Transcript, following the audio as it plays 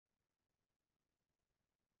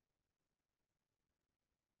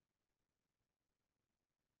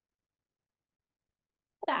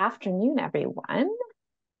afternoon, everyone.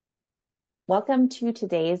 Welcome to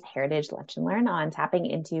today's Heritage Lunch and Learn on tapping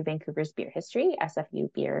into Vancouver's beer history,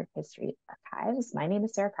 SFU Beer History Archives. My name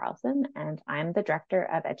is Sarah Carlson, and I'm the Director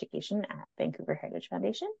of Education at Vancouver Heritage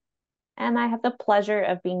Foundation. And I have the pleasure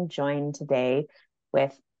of being joined today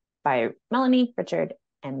by Melanie, Richard,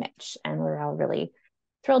 and Mitch. And we're all really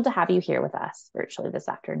thrilled to have you here with us virtually this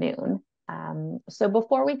afternoon. So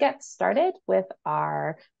before we get started with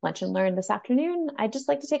our lunch and learn this afternoon, I'd just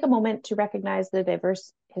like to take a moment to recognize the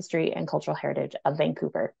diverse history and cultural heritage of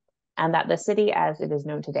Vancouver, and that the city as it is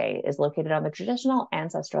known today is located on the traditional,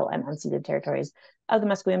 ancestral, and unceded territories of the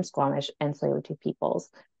Musqueam, Squamish, and Tsleil-Waututh peoples.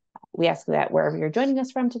 We ask that wherever you're joining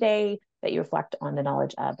us from today, that you reflect on the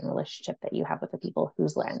knowledge of and relationship that you have with the people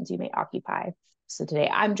whose lands you may occupy. So today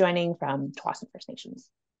I'm joining from Tsawwassen First Nations.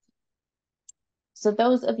 So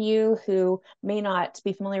those of you who may not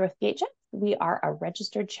be familiar with VHF, we are a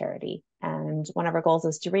registered charity, and one of our goals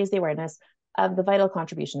is to raise the awareness of the vital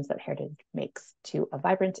contributions that Heritage makes to a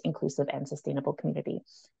vibrant, inclusive, and sustainable community.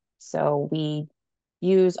 So we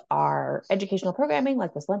use our educational programming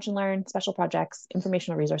like this Lunch and Learn, special projects,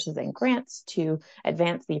 informational resources, and grants to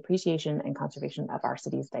advance the appreciation and conservation of our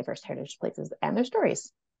city's diverse heritage places and their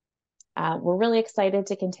stories. We're really excited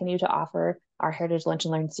to continue to offer our Heritage Lunch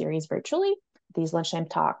and Learn series virtually. These lunchtime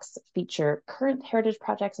talks feature current heritage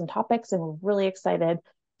projects and topics, and we're really excited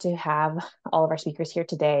to have all of our speakers here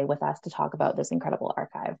today with us to talk about this incredible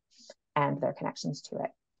archive and their connections to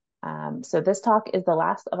it. So this talk is the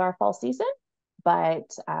last of our fall season, but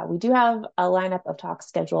we do have a lineup of talks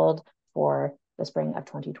scheduled for the spring of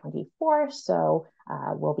 2024. So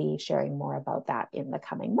we'll be sharing more about that in the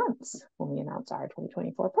coming months when we announce our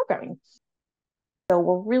 2024 programming. So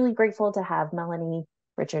we're really grateful to have Melanie,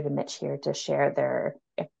 Richard, and Mitch here to share their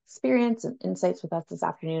experience and insights with us this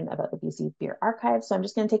afternoon about the BC Beer Archive. So I'm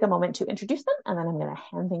just going to take a moment to introduce them, and then I'm going to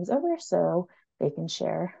hand things over so they can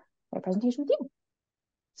share their presentation with you.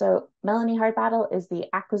 So Melanie Hardbattle is the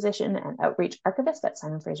Acquisition and Outreach Archivist at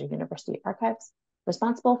Fraser University Archives,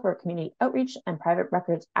 responsible for community outreach and private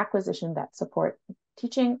records acquisition that support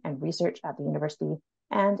teaching and research at the university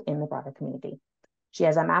and in the broader community. She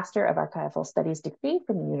has a Master of Archival Studies degree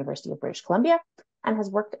from the University of British Columbia and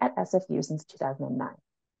has worked at SFU since 2009.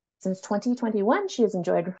 Since 2021, she has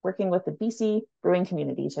enjoyed working with the BC brewing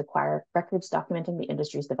community to acquire records documenting the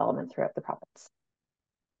industry's development throughout the province.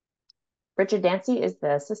 Richard Dancy is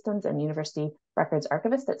the Systems and University Records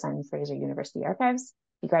Archivist at Fraser University Archives.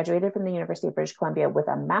 He graduated from the University of British Columbia with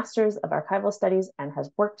a Master's of Archival Studies and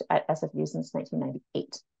has worked at SFU since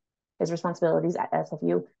 1998. His responsibilities at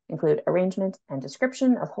SFU include arrangement and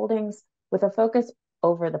description of holdings with a focus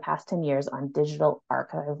over the past 10 years on digital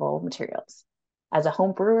archival materials. As a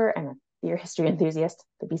home brewer and a beer history enthusiast,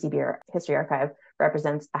 the BC Beer History Archive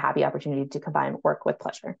represents a happy opportunity to combine work with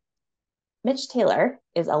pleasure. Mitch Taylor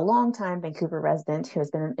is a longtime Vancouver resident who has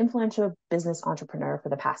been an influential business entrepreneur for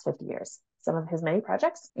the past 50 years. Some of his many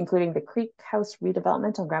projects, including the Creek House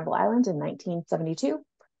redevelopment on Granville Island in 1972,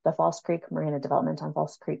 the False Creek Marina development on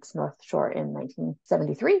False Creek's North Shore in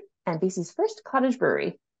 1973, and BC's first cottage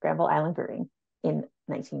brewery, Granville Island Brewing, in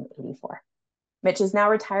 1984. Mitch is now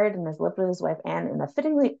retired and has lived with his wife Anne in the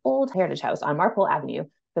fittingly old heritage house on Marpole Avenue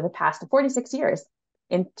for the past 46 years.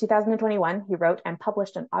 In 2021, he wrote and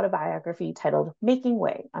published an autobiography titled Making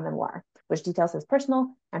Way, a memoir, which details his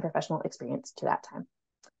personal and professional experience to that time.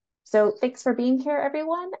 So thanks for being here,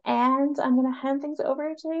 everyone, and I'm going to hand things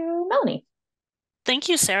over to Melanie. Thank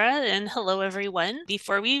you, Sarah, and hello, everyone.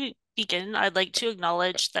 Before we begin, I'd like to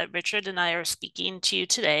acknowledge that Richard and I are speaking to you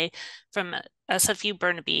today from SFU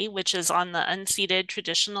Burnaby, which is on the unceded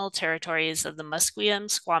traditional territories of the Musqueam,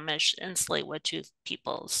 Squamish, and Tsleil-Waututh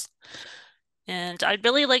peoples. And I'd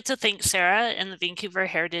really like to thank Sarah and the Vancouver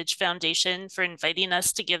Heritage Foundation for inviting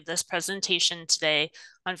us to give this presentation today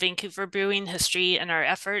on Vancouver brewing history and our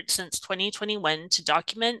efforts since 2021 to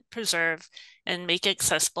document, preserve, and make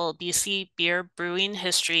accessible BC beer brewing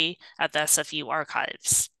history at the SFU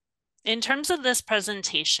Archives. In terms of this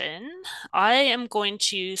presentation, I am going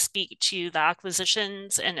to speak to the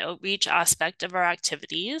acquisitions and outreach aspect of our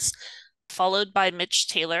activities, followed by Mitch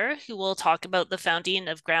Taylor, who will talk about the founding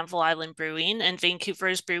of Granville Island Brewing and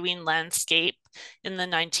Vancouver's brewing landscape in the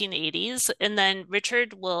 1980s. And then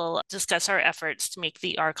Richard will discuss our efforts to make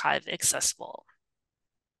the archive accessible.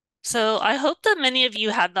 So I hope that many of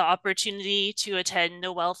you had the opportunity to attend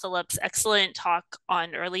Noel Phillips' excellent talk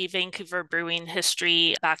on early Vancouver brewing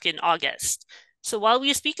history back in August. So while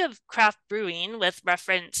we speak of craft brewing with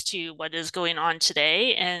reference to what is going on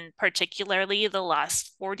today, and particularly the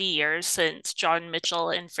last 40 years since John Mitchell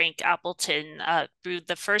and Frank Appleton brewed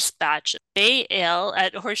the first batch of Bay Ale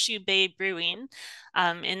at Horseshoe Bay Brewing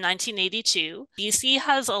in 1982, BC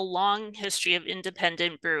has a long history of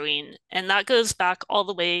independent brewing, and that goes back all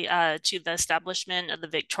the way to the establishment of the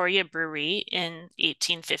Victoria Brewery in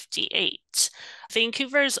 1858.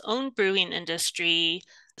 Vancouver's own brewing industry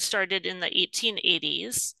started in the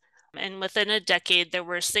 1880s. And within a decade, there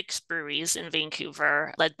were 6 breweries in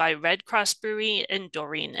Vancouver, led by Red Cross Brewery and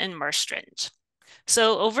Doering and Marstrand.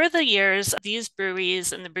 So, over the years, these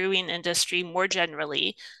breweries and the brewing industry more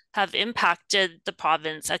generally have impacted the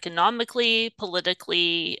province economically,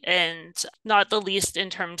 politically, and not the least in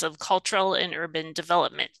terms of cultural and urban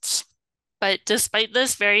development. But despite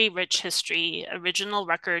this very rich history, original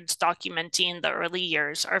records documenting the early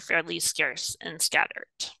years are fairly scarce and scattered.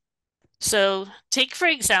 So, take for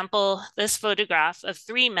example this photograph of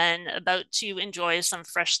 3 men about to enjoy some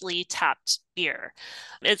freshly tapped beer.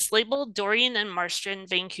 It's labeled Doering and Marstrand,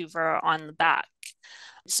 Vancouver on the back.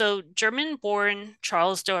 So, German born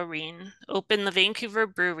Charles Doering opened the Vancouver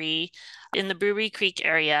Brewery in the Brewery Creek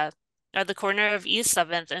area at the corner of East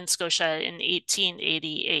 7th and Scotia in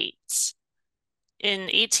 1888. In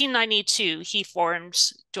 1892, he formed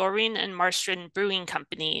Doering and Marstrand Brewing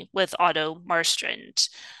Company with Otto Marstrand.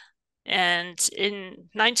 And in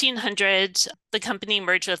 1900, the company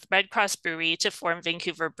merged with Red Cross Brewery to form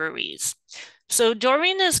Vancouver Breweries. So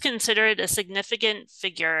Doering is considered a significant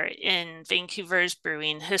figure in Vancouver's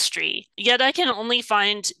brewing history, yet I can only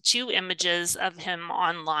find 2 images of him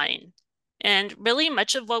online. And really,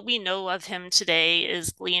 much of what we know of him today is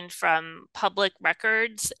gleaned from public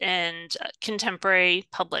records and contemporary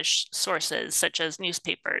published sources, such as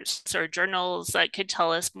newspapers or journals that could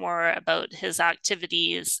tell us more about his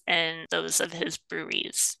activities and those of his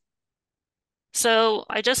breweries. So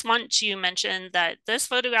I just want to mention that this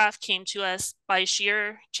photograph came to us by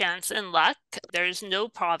sheer chance and luck. There's no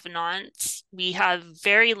provenance. We have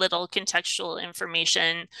very little contextual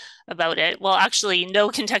information about it. Well, actually, no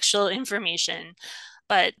contextual information.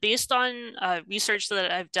 But based on research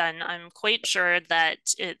that I've done, I'm quite sure that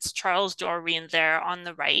it's Charles Doering there on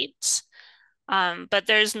the right. But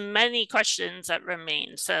there's many questions that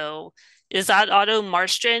remain. So is that Otto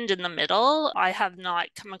Marstrand in the middle? I have not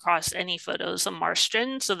come across any photos of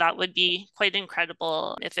Marstrand, so that would be quite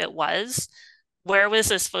incredible if it was. Where was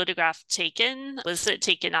this photograph taken? Was it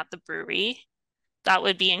taken at the brewery? That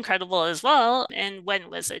would be incredible as well. And when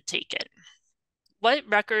was it taken? What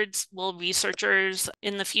records will researchers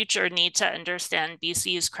in the future need to understand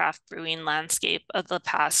BC's craft brewing landscape of the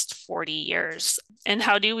past 40 years? And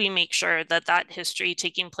how do we make sure that that history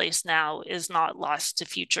taking place now is not lost to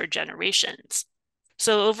future generations?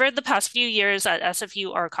 So over the past few years at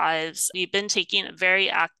SFU Archives, we've been taking a very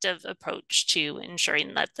active approach to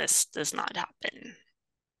ensuring that this does not happen.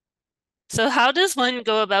 So how does one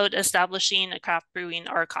go about establishing a craft brewing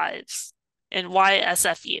archives? And why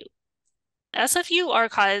SFU? SFU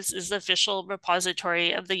Archives is the official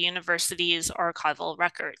repository of the university's archival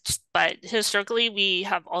records, but historically we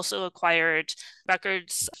have also acquired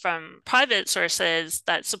records from private sources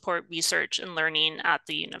that support research and learning at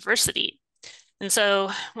the university. And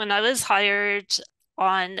so when I was hired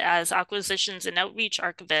on as acquisitions and outreach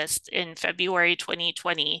archivist in February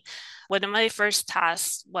 2020, one of my first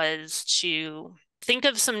tasks was to think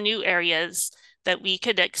of some new areas that we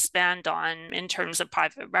could expand on in terms of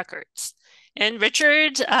private records. And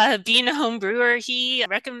Richard, being a home brewer, he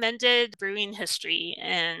recommended brewing history.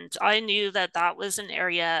 And I knew that that was an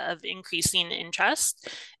area of increasing interest.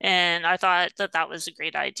 And I thought that that was a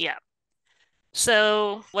great idea.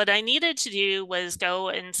 So what I needed to do was go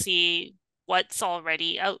and see what's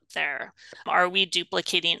already out there. Are we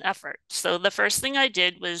duplicating efforts? So the first thing I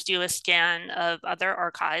did was do a scan of other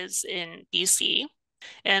archives in BC.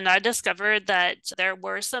 And I discovered that there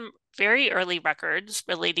were some very early records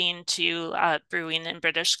relating to brewing in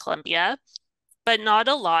British Columbia, but not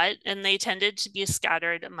a lot, and they tended to be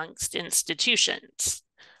scattered amongst institutions.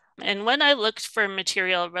 And when I looked for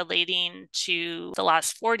material relating to the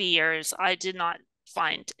last 40 years, I did not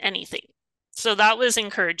find anything. So that was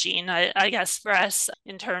encouraging, I guess, for us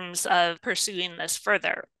in terms of pursuing this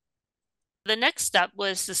further. The next step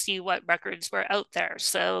was to see what records were out there.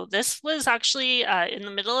 So this was actually in the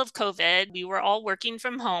middle of COVID. We were all working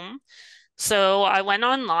from home. So I went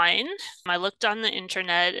online, I looked on the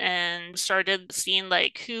internet and started seeing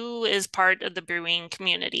like who is part of the brewing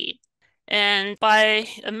community. And by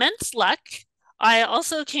immense luck, I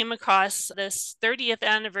also came across this 30th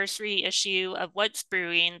anniversary issue of What's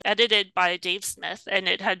Brewing, edited by Dave Smith, and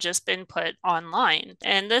it had just been put online.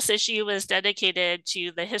 And this issue was dedicated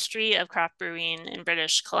to the history of craft brewing in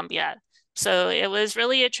British Columbia. So it was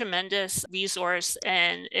really a tremendous resource,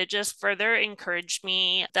 and it just further encouraged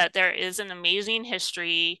me that there is an amazing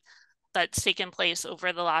history that's taken place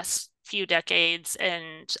over the last few decades,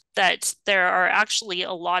 and that there are actually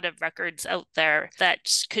a lot of records out there that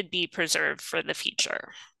could be preserved for the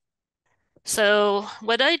future. So,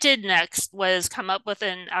 what I did next was come up with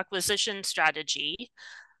an acquisition strategy,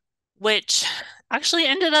 which actually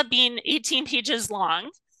ended up being 18 pages long,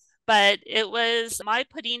 but it was my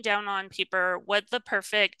putting down on paper what the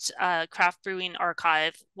perfect craft brewing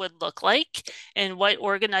archive would look like and what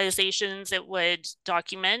organizations it would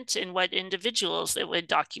document and what individuals it would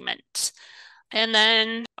document. And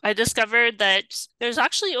then I discovered that there's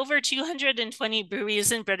actually over 220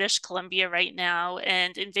 breweries in British Columbia right now.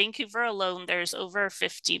 And in Vancouver alone, there's over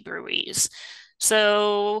 50 breweries.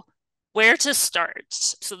 So where to start?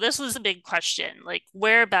 So this was a big question, like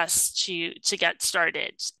where best to get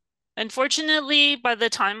started. Unfortunately, by the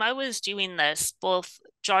time I was doing this, both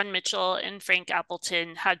John Mitchell and Frank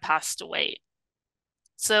Appleton had passed away.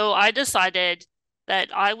 So I decided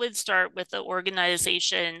that I would start with the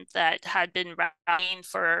organization that had been rallying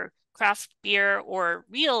for craft beer or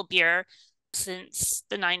real beer since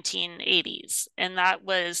the 1980s, and that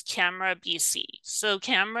was CAMRA BC. So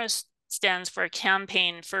CAMRA stands for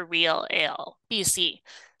Campaign for Real Ale BC.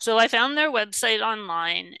 So I found their website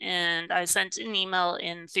online and I sent an email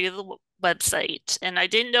in through the website, and I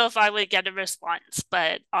didn't know if I would get a response,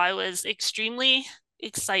 but I was extremely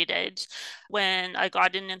excited when I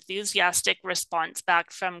got an enthusiastic response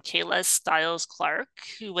back from Kayla Stiles Clark,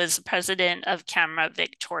 who was president of CAMRA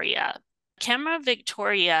Victoria. CAMRA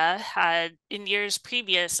Victoria had, in years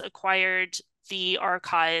previous, acquired the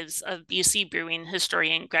archives of BC brewing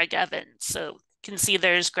historian Greg Evans. So you can see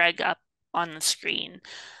there's Greg up on the screen.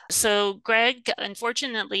 So Greg,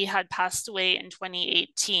 unfortunately, had passed away in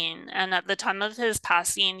 2018. And at the time of his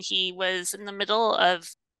passing, he was in the middle of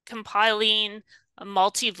compiling a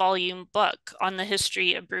multi-volume book on the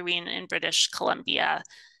history of brewing in British Columbia.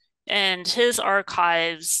 And his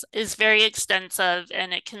archives is very extensive,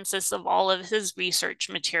 and it consists of all of his research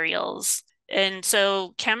materials. And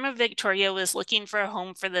so CAMRA Victoria was looking for a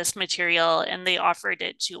home for this material, and they offered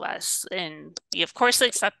it to us. And we, of course,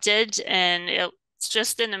 accepted, and it's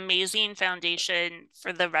just an amazing foundation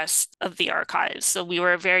for the rest of the archives. So we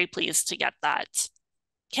were very pleased to get that.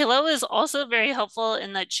 Kayla was also very helpful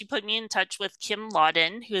in that she put me in touch with Kim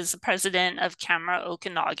Lawden, who is the president of CAMRA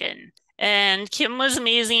Okanagan. And Kim was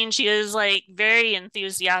amazing. She was like very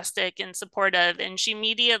enthusiastic and supportive, and she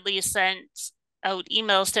immediately sent out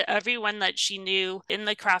emails to everyone that she knew in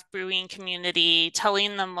the craft brewing community,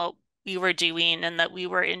 telling them what we were doing and that we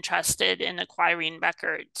were interested in acquiring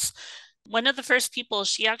records. One of the first people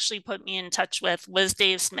she actually put me in touch with was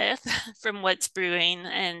Dave Smith from What's Brewing,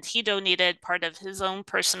 and he donated part of his own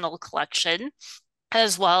personal collection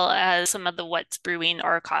as well as some of the What's Brewing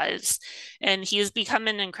archives. And he's become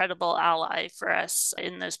an incredible ally for us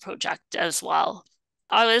in this project as well.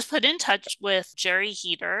 I was put in touch with Jerry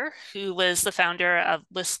Heater, who was the founder of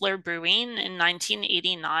Whistler Brewing in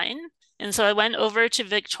 1989. And so I went over to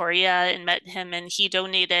Victoria and met him, and he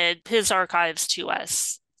donated his archives to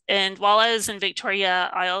us. And while I was in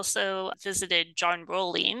Victoria, I also visited John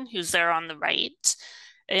Rowling, who's there on the right.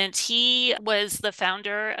 And he was the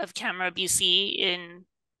founder of CAMRA BC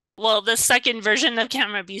the second version of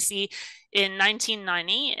CAMRA BC in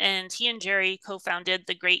 1990. And he and Jerry co-founded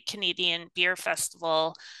the Great Canadian Beer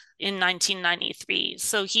Festival in 1993.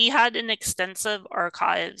 So he had an extensive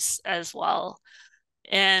archives as well.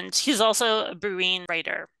 And he's also a brewing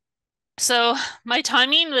writer. So my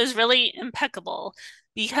timing was really impeccable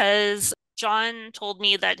because John told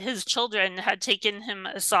me that his children had taken him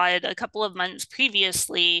aside a couple of months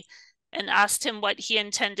previously and asked him what he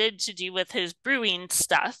intended to do with his brewing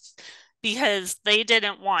stuff because they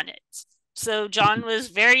didn't want it. So John was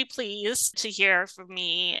very pleased to hear from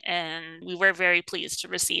me, and we were very pleased to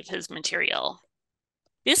receive his material.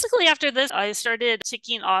 Basically, after this, I started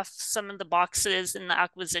ticking off some of the boxes in the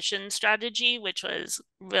acquisition strategy, which was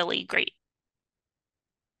really great.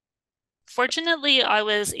 Fortunately, I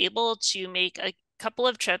was able to make a couple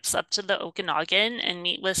of trips up to the Okanagan and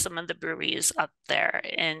meet with some of the breweries up there.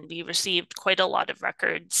 And we received quite a lot of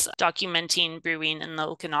records documenting brewing in the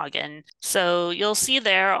Okanagan. So you'll see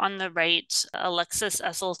there on the right, Alexis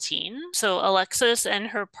Esseltine. So Alexis and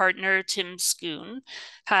her partner, Tim Schoon,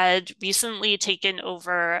 had recently taken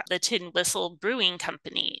over the Tin Whistle Brewing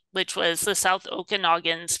Company, which was the South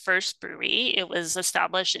Okanagan's first brewery. It was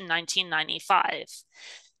established in 1995.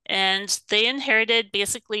 And they inherited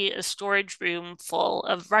basically a storage room full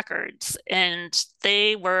of records, and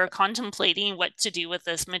they were contemplating what to do with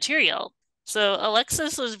this material. So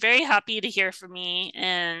Alexis was very happy to hear from me,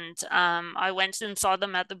 and I went and saw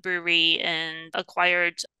them at the brewery and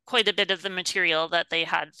acquired quite a bit of the material that they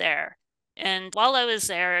had there. And while I was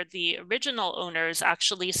there, the original owners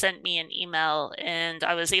actually sent me an email, and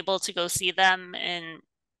I was able to go see them and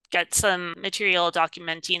get some material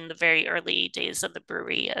documenting the very early days of the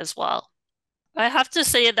brewery as well. I have to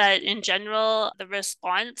say that in general, the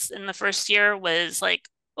response in the first year was like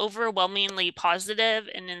overwhelmingly positive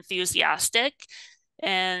and enthusiastic.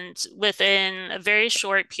 And within a very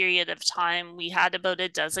short period of time, we had about a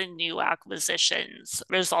dozen new acquisitions,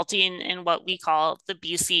 resulting in what we call the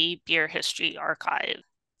BC Beer History Archive.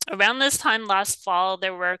 Around this time last fall,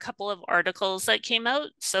 there were a couple of articles that came out.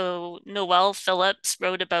 So Noel Phillips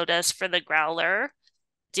wrote about us for the Growler.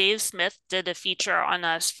 Dave Smith did a feature on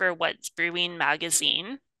us for What's Brewing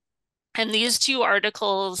magazine. And these two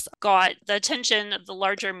articles got the attention of the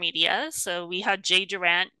larger media. So we had Jay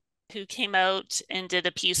Durant, who came out and did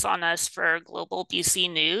a piece on us for Global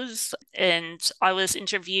BC News. And I was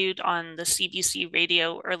interviewed on the CBC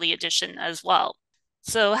Radio Early Edition as well.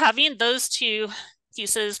 So having those two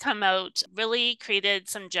pieces come out really created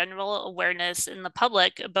some general awareness in the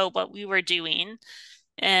public about what we were doing,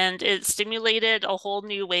 and it stimulated a whole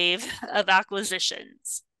new wave of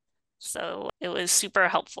acquisitions. So it was super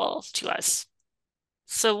helpful to us.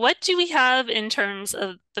 So what do we have in terms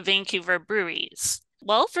of the Vancouver breweries?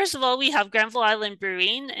 Well, first of all, we have Granville Island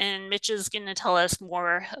Brewing, and Mitch is going to tell us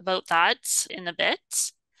more about that in a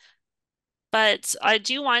bit. But I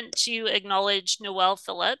do want to acknowledge Noelle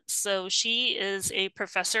Phillips. So she is a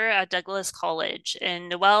professor at Douglas College, and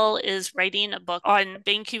Noelle is writing a book on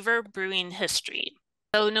Vancouver brewing history.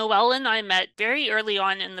 So Noelle and I met very early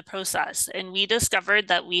on in the process, and we discovered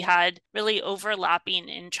that we had really overlapping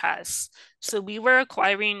interests. So we were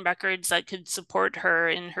acquiring records that could support her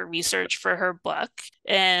in her research for her book.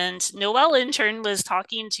 And Noelle, in turn, was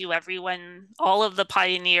talking to everyone, all of the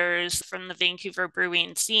pioneers from the Vancouver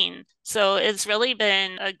brewing scene. So it's really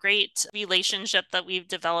been a great relationship that we've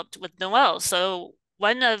developed with Noelle. So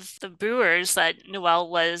one of the brewers that Noelle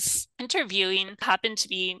was interviewing happened to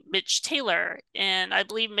be Mitch Taylor. And I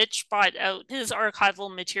believe Mitch brought out his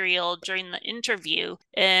archival material during the interview.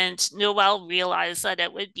 And Noelle realized that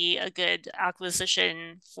it would be a good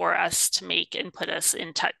acquisition for us to make and put us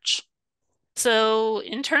in touch. So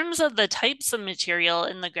in terms of the types of material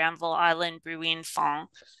in the Granville Island Brewing Fond,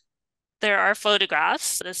 there are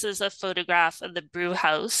photographs. This is a photograph of the brew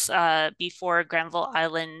house before Granville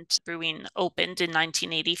Island Brewing opened in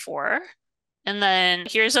 1984. And then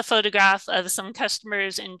here's a photograph of some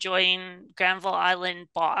customers enjoying Granville Island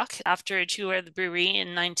Bock after a tour of the brewery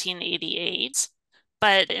in 1988.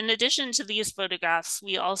 But in addition to these photographs,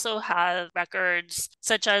 we also have records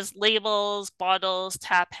such as labels, bottles,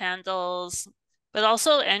 tap handles, but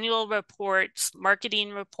also annual reports,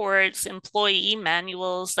 marketing reports, employee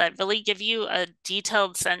manuals that really give you a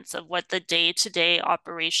detailed sense of what the day-to-day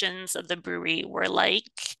operations of the brewery were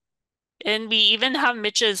like. And we even have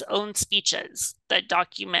Mitch's own speeches that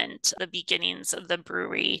document the beginnings of the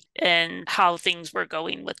brewery and how things were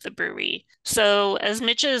going with the brewery. So as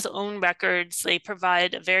Mitch's own records, they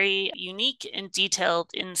provide a very unique and detailed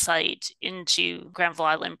insight into Granville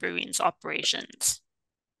Island Brewing's operations.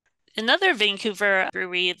 Another Vancouver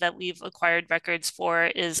brewery that we've acquired records for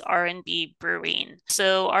is R&B Brewing.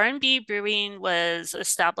 So R&B Brewing was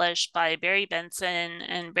established by Barry Benson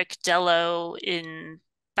and Rick Dello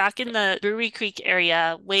back in the Brewery Creek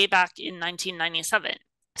area way back in 1997.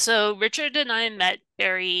 So Richard and I met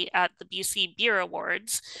Barry at the BC Beer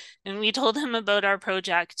Awards, and we told him about our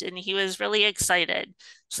project, and he was really excited.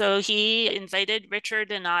 So he invited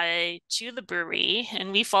Richard and I to the brewery,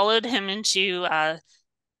 and we followed him into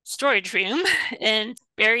storage room, and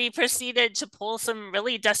Barry proceeded to pull some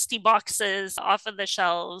really dusty boxes off of the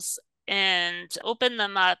shelves and open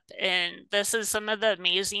them up. And this is some of the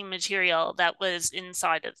amazing material that was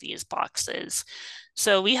inside of these boxes.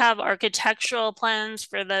 So we have architectural plans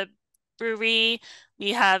for the brewery.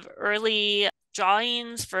 We have early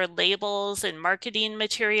drawings for labels and marketing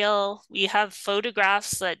material. We have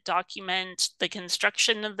photographs that document the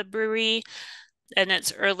construction of the brewery. and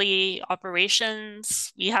its early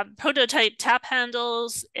operations. We have prototype tap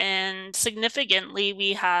handles, and significantly,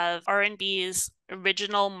 we have R&B's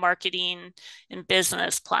original marketing and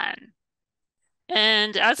business plan.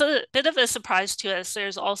 And as a bit of a surprise to us,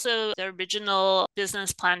 there's also the original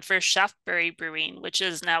business plan for Shaftesbury Brewing, which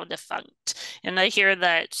is now defunct. And I hear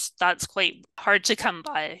that that's quite hard to come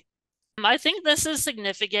by. I think this is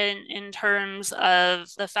significant in terms of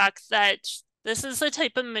the fact that this is the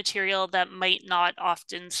type of material that might not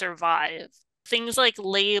often survive. Things like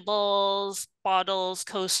labels, bottles,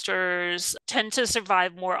 coasters tend to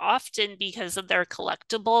survive more often because of their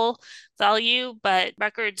collectible value, but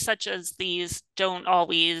records such as these don't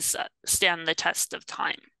always stand the test of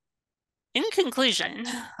time. In conclusion,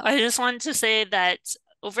 I just want to say that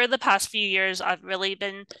over the past few years, I've really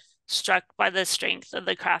been struck by the strength of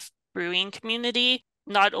the craft brewing community,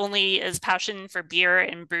 not only its passion for beer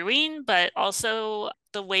and brewing, but also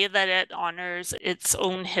the way that it honors its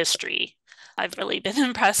own history. I've really been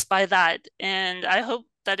impressed by that. And I hope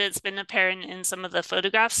that it's been apparent in some of the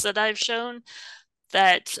photographs that I've shown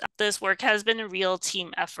that this work has been a real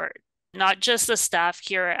team effort, not just the staff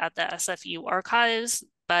here at the SFU Archives,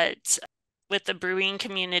 but with the brewing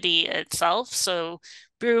community itself. So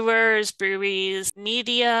brewers, breweries,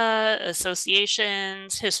 media,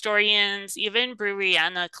 associations, historians, even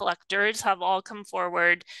breweryana collectors have all come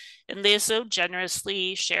forward, and they so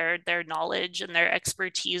generously shared their knowledge and their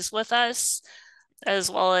expertise with us,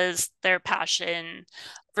 as well as their passion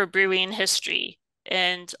for brewing history,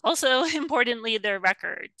 and also importantly, their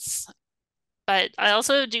records. But I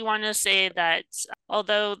also do want to say that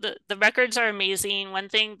although the records are amazing, one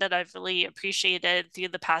thing that I've really appreciated through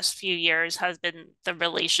the past few years has been the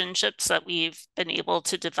relationships that we've been able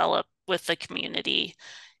to develop with the community.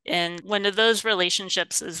 And one of those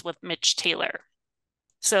relationships is with Mitch Taylor.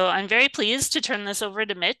 So I'm very pleased to turn this over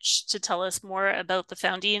to Mitch to tell us more about the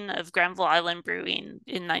founding of Granville Island Brewing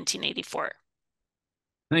in 1984.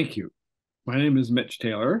 Thank you. My name is Mitch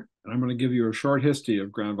Taylor, and I'm going to give you a short history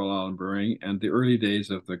of Granville Island Brewing and the early days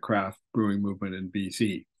of the craft brewing movement in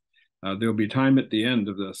BC. There'll be time at the end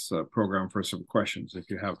of this program for some questions if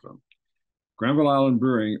you have them. Granville Island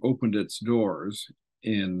Brewing opened its doors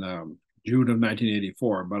in June of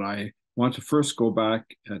 1984, but I want to first go back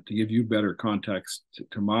to give you better context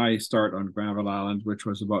to my start on Granville Island, which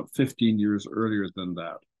was about 15 years earlier than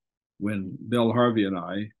that, when Bill Harvey and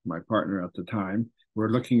I, my partner at the time, were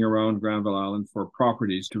looking around Granville Island for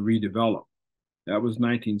properties to redevelop. That was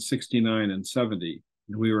 1969 and 70.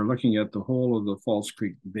 And we were looking at the whole of the False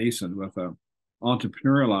Creek Basin with an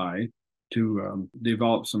entrepreneurial eye to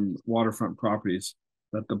develop some waterfront properties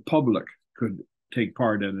that the public could take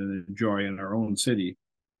part in and enjoy in our own city.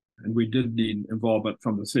 And we did need involvement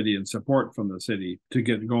from the city and support from the city to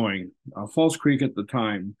get going. False Creek at the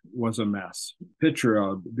time was a mess. Picture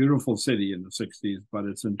a beautiful city in the 60s, but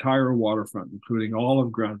its entire waterfront, including all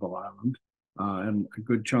of Granville Island and a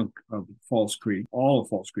good chunk of False Creek, all of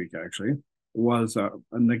False Creek actually, was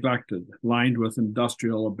neglected, lined with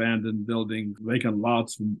industrial abandoned buildings, vacant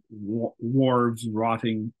lots, wharves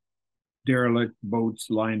rotting, derelict boats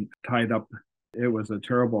tied up. It was a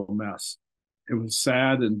terrible mess. It was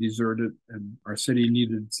sad and deserted, and our city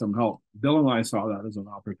needed some help. Bill and I saw that as an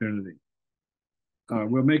opportunity.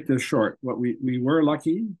 We'll make this short. But we were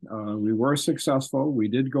lucky. We were successful. We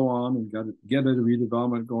did go on and get a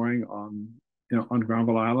redevelopment going on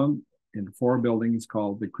Granville Island in 4 buildings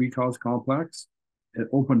called the Creek House Complex. It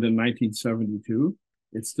opened in 1972.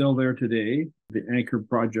 It's still there today. The anchor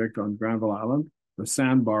project on Granville Island, the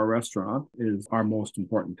Sandbar Restaurant, is our most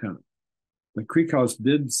important tenant. The Creek House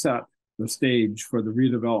did set the stage for the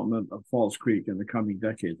redevelopment of False Creek in the coming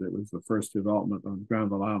decades. It was the first development on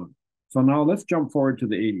Granville Island. So now let's jump forward to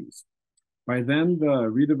the 80s. By then,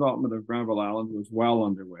 the redevelopment of Granville Island was well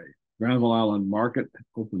underway. Granville Island Market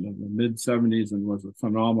opened in the mid-70s and was a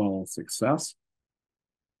phenomenal success.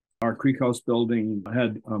 Our Creek House building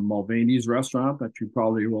had a Mulvaney's restaurant that you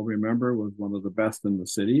probably will remember was one of the best in the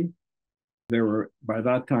city. There were, by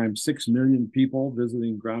that time, 6 million people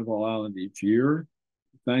visiting Granville Island each year.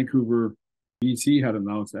 Vancouver, BC had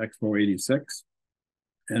announced Expo 86,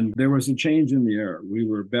 and there was a change in the air. We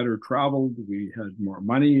were better traveled, we had more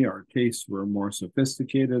money, our tastes were more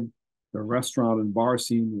sophisticated. The restaurant and bar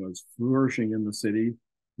scene was flourishing in the city.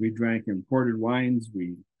 We drank imported wines,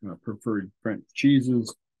 we preferred French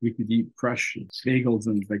cheeses, we could eat fresh bagels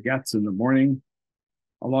and baguettes in the morning.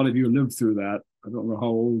 A lot of you lived through that. I don't know how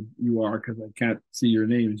old you are because I can't see your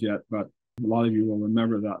names yet, but a lot of you will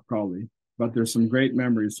remember that probably. But there's some great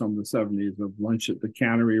memories from the 70s of lunch at the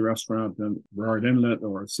Cannery restaurant in Burrard Inlet,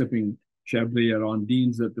 or sipping Chablis at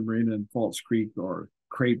Ondine's at the marina in False Creek, or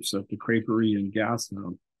crepes at the creperie in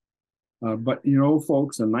Gastown. But you know,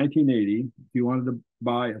 folks, in 1980, if you wanted to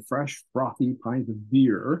buy a fresh, frothy pint of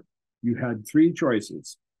beer, you had three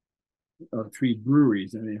choices, or three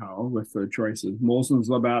breweries anyhow, with their choices: Molson's,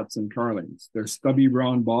 Labatt's, and Carling's. Their stubby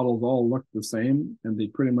brown bottles all looked the same, and they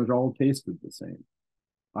pretty much all tasted the same.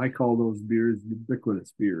 I call those beers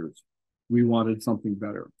ubiquitous beers. We wanted something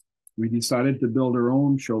better. We decided to build our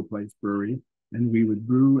own showplace brewery, and we would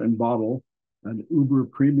brew and bottle an uber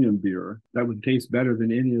premium beer that would taste better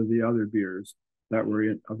than any of the other beers that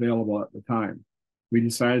were available at the time. We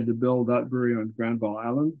decided to build that brewery on Granville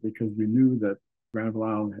Island because we knew that Granville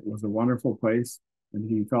Island was a wonderful place, and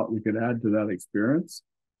we felt we could add to that experience.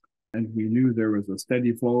 And we knew there was a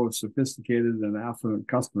steady flow of sophisticated and affluent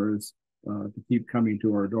customers to keep coming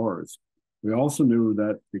to our doors. We also knew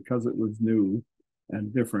that because it was new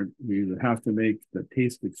and different, we would have to make the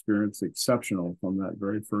taste experience exceptional from that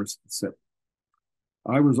very first sip.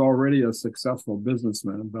 I was already a successful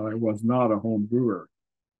businessman, but I was not a home brewer.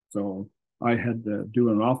 So I had to do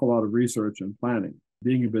an awful lot of research and planning.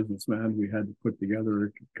 Being a businessman, we had to put together a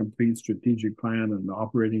complete strategic plan and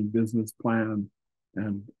operating business plan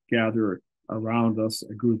and gather around us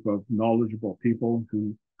a group of knowledgeable people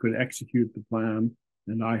who could execute the plan.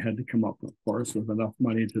 And I had to come up, of course, with enough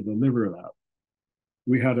money to deliver that.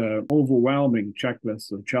 We had an overwhelming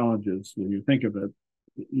checklist of challenges when you think of it.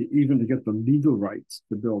 Even to get the legal rights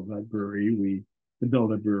to build that brewery, a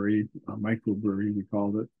microbrewery, we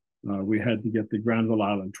called it. We had to get the Granville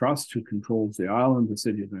Island Trust, who controls the island, the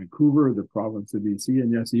city of Vancouver, the province of BC,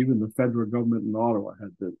 and yes, even the federal government in Ottawa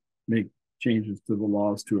had to make changes to the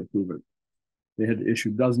laws to approve it. They had to issue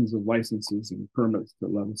dozens of licenses and permits to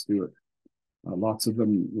let us do it. Lots of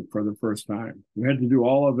them for the first time. We had to do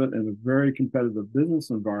all of it in a very competitive business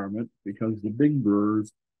environment because the big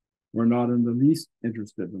brewers were not in the least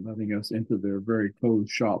interested in letting us into their very closed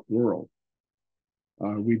shop world.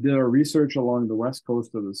 We did our research along the west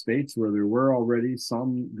coast of the States, where there were already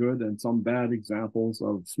some good and some bad examples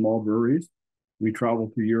of small breweries. We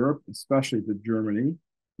traveled to Europe, especially to Germany,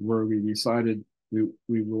 where we decided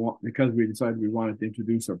because we decided we wanted to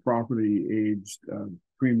introduce a properly aged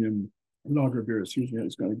premium lager beer. Excuse me, I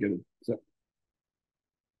was going to get it.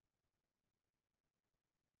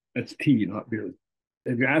 It's tea, not beer.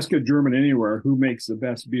 If you ask a German anywhere who makes the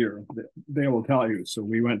best beer, they will tell you. So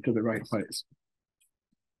we went to the right place.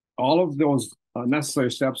 All of those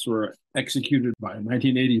necessary steps were executed by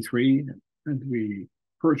 1983, and we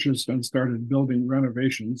purchased and started building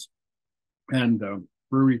renovations and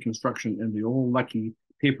brewery construction in the old Lucky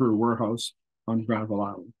paper warehouse on Granville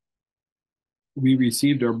Island. We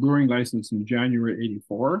received our brewing license in January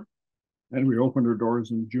 84, and we opened our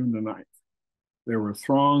doors on June the 9th. There were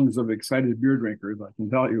throngs of excited beer drinkers, I can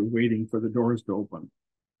tell you, waiting for the doors to open.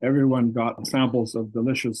 Everyone got samples of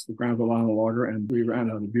delicious Granville Island lager, and we ran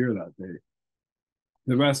out of beer that day.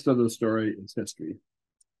 The rest of the story is history.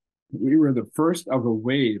 We were the first of a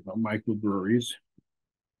wave of microbreweries.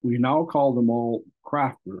 We now call them all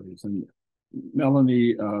craft breweries. And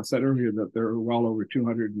Melanie said earlier that there are well over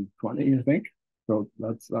 220, I think. So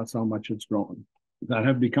that's how much it's grown. That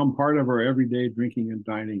have become part of our everyday drinking and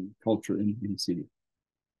dining culture in BC.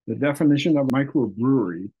 The definition of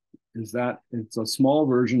microbrewery is that it's a small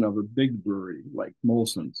version of a big brewery like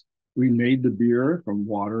Molson's. We made the beer from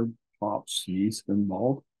water, hops, yeast, and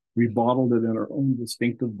malt. We bottled it in our own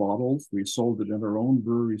distinctive bottles. We sold it in our own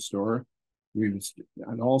brewery store. We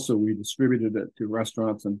distributed it to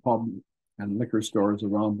restaurants and pub and liquor stores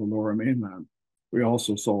around the Lower Mainland. We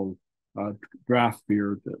also sold draft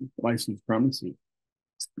beer to licensed premises.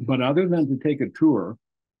 But other than to take a tour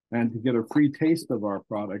and to get a free taste of our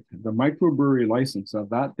product, the microbrewery license of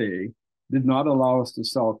that day did not allow us to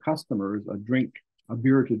sell customers a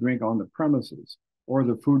beer to drink on the premises or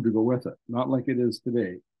the food to go with it, not like it is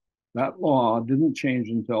today. That law didn't change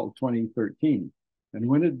until 2013. And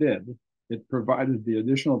when it did, it provided the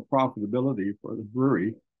additional profitability for the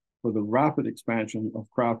brewery for the rapid expansion of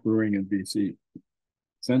craft brewing in BC.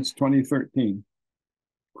 Since 2013,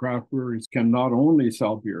 craft breweries can not only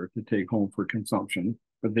sell beer to take home for consumption,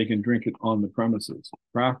 but they can drink it on the premises.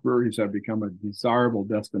 Craft breweries have become a desirable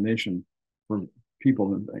destination for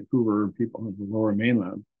people in Vancouver and people in the Lower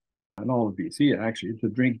Mainland and all of BC, actually, to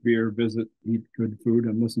drink beer, visit, eat good food,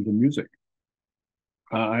 and listen to music.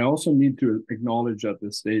 I also need to acknowledge at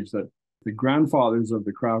this stage that the grandfathers of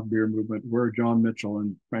the craft beer movement were John Mitchell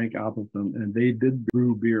and Frank Appleton, and they did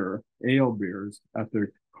brew beer, ale beers, at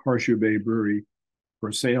their Horseshoe Bay Brewery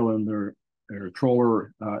for sale in their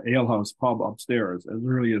Troller alehouse pub upstairs as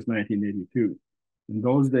early as 1982. In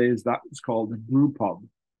those days, that was called the brewpub,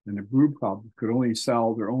 and the brew pubs could only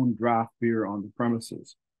sell their own draft beer on the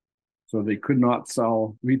premises. So they could not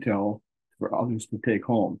sell retail for others to take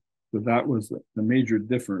home. So that was the major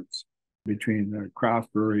difference between the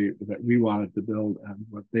craft brewery that we wanted to build and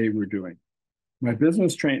what they were doing. My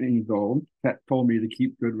business training, though, told me to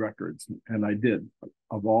keep good records, and I did,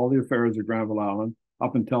 of all the affairs of Granville Island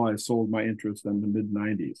up until I sold my interest in the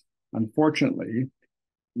mid-90s. Unfortunately,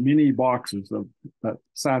 many boxes that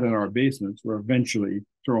sat in our basements were eventually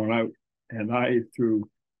thrown out, and I threw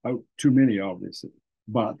out too many, obviously.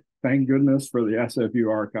 But thank goodness for the SFU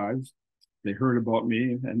Archives. They heard about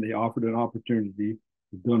me, and they offered an opportunity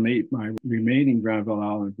to donate my remaining Granville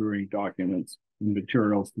Island Brewing documents and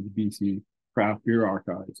materials to the BC Craft Beer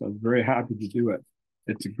Archives. I was very happy to do it.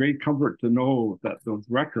 It's a great comfort to know that those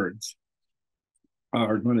records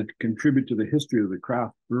are going to contribute to the history of the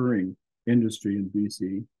craft brewing industry in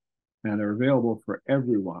BC and are available for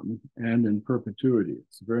everyone and in perpetuity.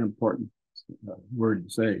 It's a very important word to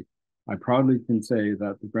say. I proudly can say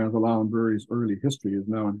that the Granville Island Brewery's early history is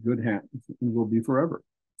now in good hands and will be forever.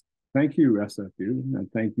 Thank you, SFU, and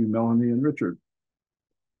thank you, Melanie and Richard.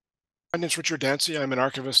 My name's Richard Dancy. I'm an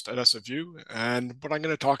archivist at SFU, and what I'm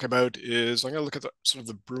going to talk about is I'm going to look at the sort of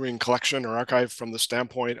the brewing collection or archive from the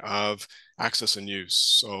standpoint of access and use.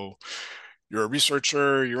 So you're a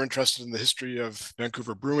researcher, you're interested in the history of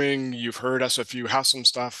Vancouver brewing, you've heard SFU has some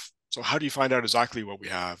stuff. So how do you find out exactly what we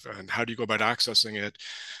have, and how do you go about accessing it?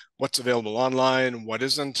 What's available online, what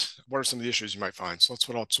isn't, what are some of the issues you might find? So that's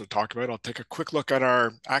what I'll sort of talk about. I'll take a quick look at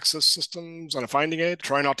our access systems and a finding aid.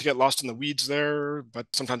 Try not to get lost in the weeds there, but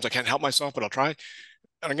sometimes I can't help myself, but I'll try. And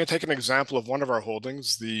I'm going to take an example of one of our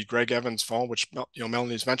holdings, the Greg Evans Fall, which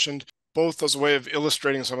Melanie's mentioned, both as a way of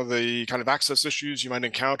illustrating some of the kind of access issues you might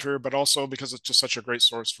encounter, but also because it's just such a great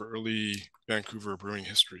source for early Vancouver brewing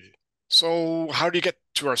history. So how do you get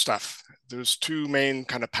to our stuff? There's two main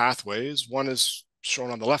kind of pathways. One is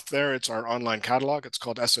shown on the left there. It's our online catalog. It's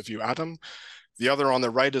called SFU Atom. The other on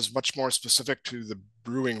the right is much more specific to the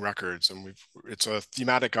brewing records. And it's a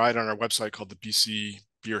thematic guide on our website called the BC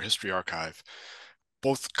Beer History Archive.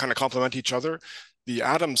 Both kind of complement each other. The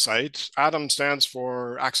Atom site, Atom stands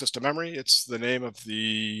for Access to Memory. It's the name of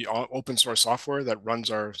the open source software that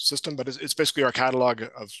runs our system, but it's basically our catalog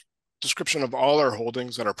of description of all our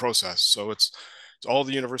holdings that are processed. So it's all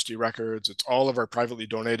the university records, it's all of our privately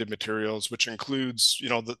donated materials, which includes,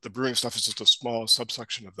 the brewing stuff is just a small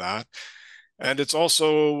subsection of that. And it's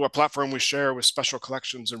also a platform we share with special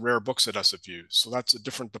collections and rare books at SFU. So that's a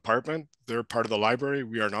different department. They're part of the library,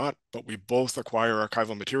 we are not, but we both acquire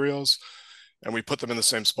archival materials and we put them in the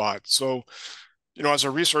same spot. So, as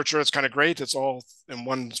a researcher, it's kind of great. It's all in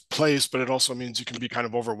one place, but it also means you can be kind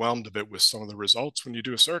of overwhelmed a bit with some of the results when you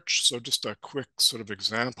do a search. So just a quick sort of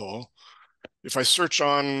example. If I search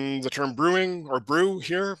on the term brewing or brew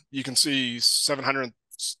here, you can see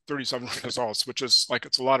 737 results, which is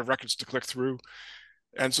it's a lot of records to click through.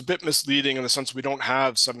 And it's a bit misleading in the sense we don't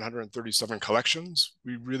have 737 collections.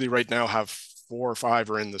 We really right now have 4 or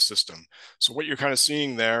 5 are in the system. So what you're kind of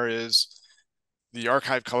seeing there is the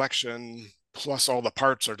archive collection plus all the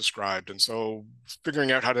parts are described. And so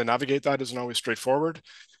figuring out how to navigate that isn't always straightforward.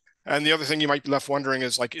 And the other thing you might be left wondering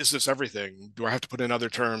is is this everything? Do I have to put in other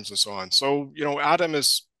terms and so on? So, Atom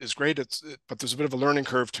is great, but there's a bit of a learning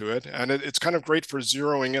curve to it. And it's kind of great for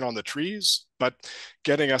zeroing in on the trees, but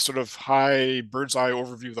getting a sort of high bird's eye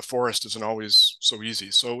overview of the forest isn't always so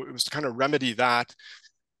easy. So it was to kind of remedy that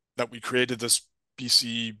we created this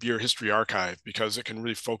BC Beer History Archive, because it can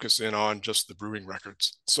really focus in on just the brewing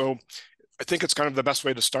records. So I think it's kind of the best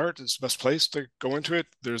way to start. It's the best place to go into it.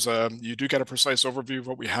 You do get a precise overview of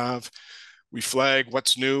what we have. We flag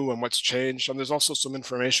what's new and what's changed. And there's also some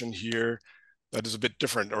information here that is a bit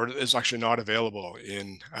different or is actually not available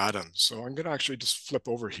in Atom. So I'm going to actually just flip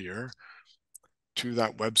over here to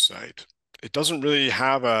that website. It doesn't really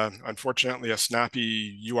have unfortunately, a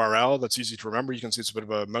snappy URL that's easy to remember. You can see it's a bit of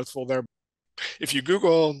a mouthful there. If you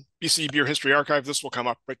Google BC Beer History Archive, this will come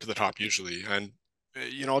up right to the top usually. And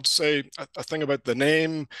I'll just say a thing about the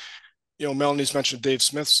name. Melanie's mentioned Dave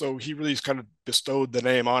Smith, so he really kind of bestowed the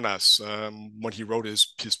name on us when he wrote his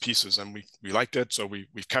pieces, and we liked it, so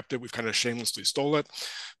we've kept it. We've kind of shamelessly stole it,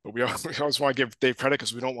 but we always want to give Dave credit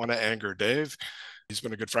because we don't want to anger Dave. He's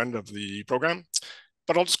been a good friend of the program.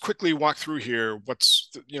 But I'll just quickly walk through here.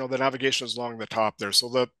 The navigation is along the top there. So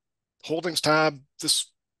the holdings tab, this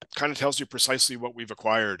kind of tells you precisely what we've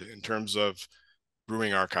acquired in terms of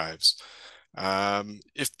brewing archives.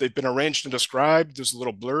 If they've been arranged and described, there's a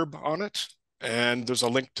little blurb on it, and there's a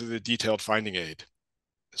link to the detailed finding aid.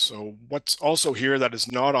 So what's also here that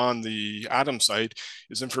is not on the Atom site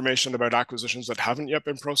is information about acquisitions that haven't yet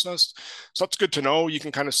been processed. So that's good to know. You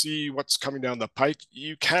can kind of see what's coming down the pike.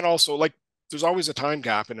 You can also, like, there's always a time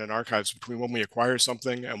gap in an archives between when we acquire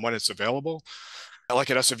something and when it's available. Like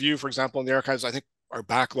at SFU, for example, in the archives, I think our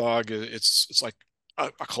backlog, it's like a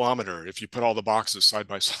kilometer if you put all the boxes side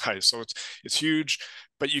by side. So it's huge,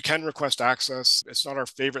 but you can request access. It's not our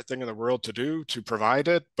favorite thing in the world to do, to provide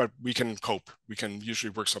it, but we can cope. We can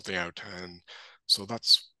usually work something out. And so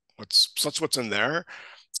that's what's in there.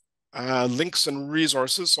 Links and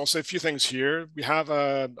resources. So I'll say a few things here. We have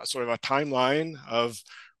a sort of a timeline of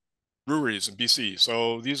breweries in BC.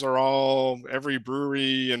 So these are all, every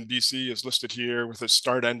brewery in BC is listed here with its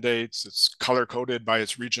start end dates. It's color coded by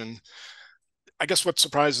its region. I guess what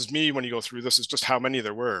surprises me when you go through this is just how many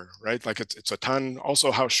there were, right? Like it's a ton.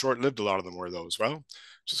 Also how short-lived a lot of them were though as well,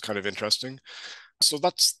 which is kind of interesting. So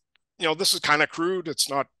that's, this is kind of crude. It's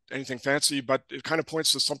not anything fancy, but it kind of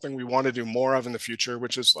points to something we want to do more of in the future,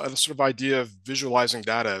 which is a sort of idea of visualizing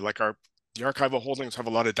data. Like the archival holdings have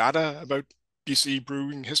a lot of data about BC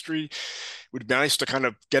brewing history. It would be nice to kind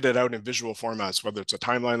of get it out in visual formats, whether it's a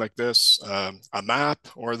timeline like this, a map,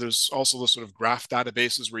 or there's also the sort of graph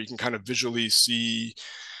databases where you can kind of visually see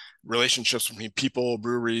relationships between people,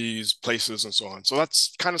 breweries, places, and so on. So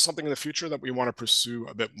that's kind of something in the future that we want to pursue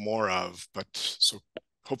a bit more of, but so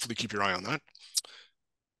hopefully keep your eye on that.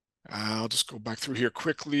 I'll just go back through here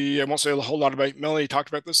quickly. I won't say a whole lot about, Melanie talked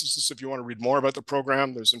about this. This is if you want to read more about the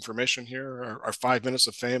program, there's information here. Our 5 minutes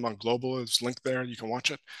of fame on Global is linked there. You can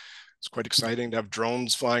watch it. It's quite exciting to have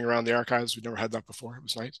drones flying around the archives. We've never had that before. It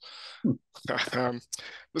was nice.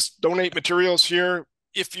 Let's donate materials here.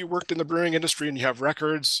 If you worked in the brewing industry and you have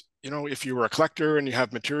records, if you were a collector and you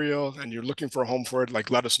have material and you're looking for a home for it,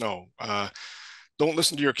 like, let us know. Don't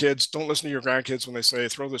listen to your kids. Don't listen to your grandkids when they say,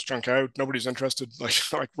 throw this junk out. Nobody's interested.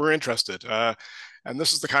 Like we're interested. And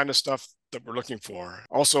this is the kind of stuff that we're looking for.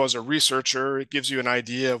 Also, as a researcher, it gives you an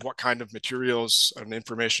idea of what kind of materials and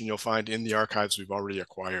information you'll find in the archives we've already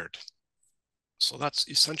acquired. So that's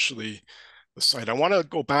essentially the site. I want to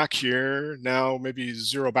go back here now, maybe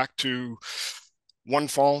zero back to one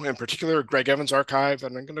fall in particular, Greg Evans' archive.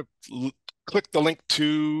 And I'm going to click the link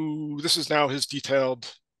to, this is now his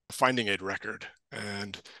detailed finding aid record.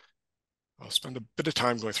 And I'll spend a bit of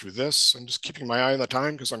time going through this. I'm just keeping my eye on the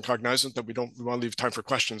time because I'm cognizant that we want to leave time for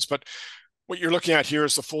questions. But what you're looking at here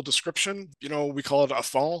is the full description. We call it a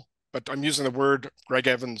fall, but I'm using the word Greg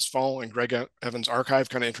Evans fall and Greg Evans archive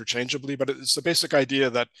kind of interchangeably, but it's the basic idea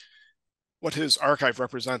that what his archive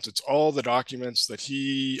represents, it's all the documents that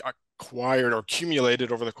he acquired or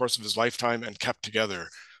accumulated over the course of his lifetime and kept together.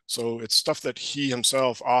 So it's stuff that he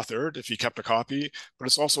himself authored, if he kept a copy, but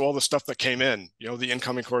it's also all the stuff that came in, the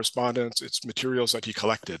incoming correspondence, it's materials that he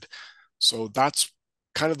collected. So that's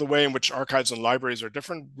kind of the way in which archives and libraries are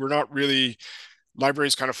different. We're not really,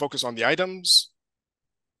 libraries kind of focus on the items.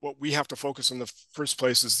 What we have to focus in the first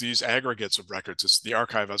place is these aggregates of records. It's the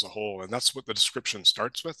archive as a whole, and that's what the description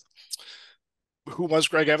starts with. Who was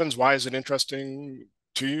Greg Evans? Why is it interesting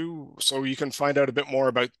to you? So you can find out a bit more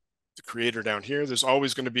about the creator down here. There's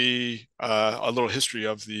always going to be a little history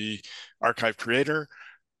of the archive creator.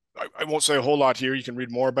 I won't say a whole lot here. You can read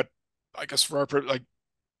more, but I guess for our,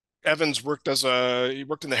 Evans he worked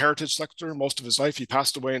in the heritage sector most of his life. He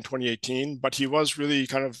passed away in 2018, but he was really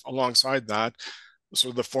kind of alongside that,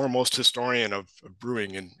 sort of the foremost historian of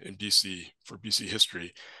brewing in BC for BC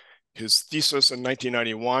history. His thesis in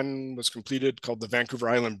 1991 was completed, called the Vancouver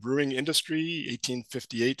Island Brewing Industry,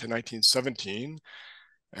 1858 to 1917.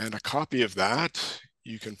 And a copy of that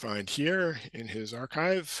you can find here in his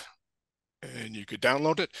archive, and you could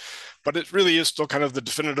download it. But it really is still kind of the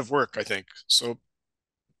definitive work, I think. So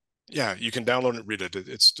yeah, you can download and read it.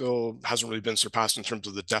 It still hasn't really been surpassed in terms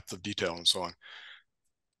of the depth of detail and so on.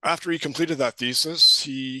 After he completed that thesis,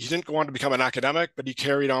 he didn't go on to become an academic, but he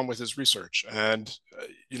carried on with his research. And,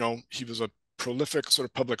 he was a prolific sort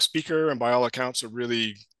of public speaker, and by all accounts, a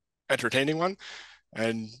really entertaining one.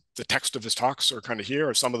 And the text of his talks are kind of here,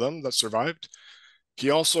 or some of them that survived. He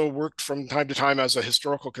also worked from time to time as a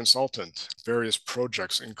historical consultant, various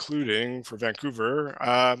projects, including for Vancouver.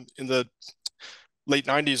 In the late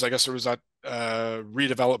 90s, I guess there was that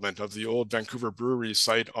redevelopment of the old Vancouver brewery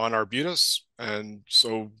site on Arbutus. And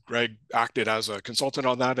so Greg acted as a consultant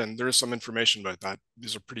on that, and there is some information about that.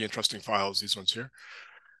 These are pretty interesting files, these ones here.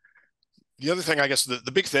 The other thing, I guess,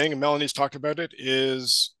 the big thing, and Melanie's talked about it,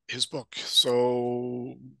 is his book.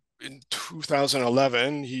 So in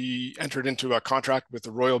 2011, he entered into a contract with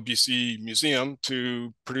the Royal BC Museum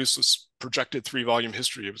to produce this projected 3-volume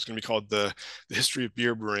history. It was going to be called the History of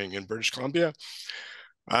Beer Brewing in British Columbia.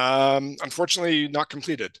 Unfortunately, not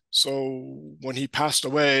completed. So when he passed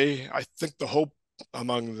away, I think the hope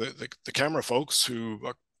among the camera folks who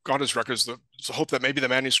got his records, the hope that maybe the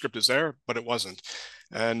manuscript is there, but it wasn't.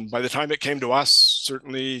 And by the time it came to us,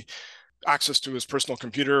 certainly access to his personal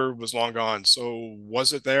computer was long gone. So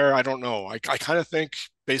was it there? I don't know. I kind of think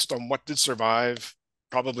based on what did survive,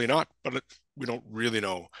 probably not, but we don't really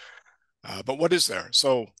know. But what is there?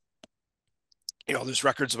 So, you know, there's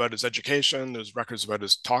records about his education, there's records about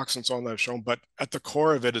his talks and so on that I've shown, but at the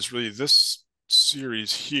core of it is really this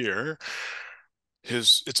series here.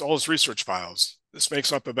 It's all his research files. This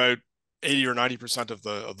makes up about 80 or 90% of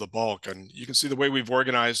the bulk. And you can see the way we've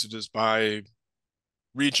organized it is by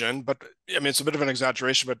region, but I mean, it's a bit of an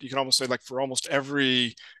exaggeration, but you can almost say like for almost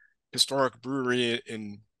every historic brewery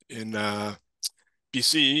in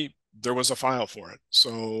BC, there was a file for it.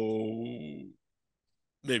 So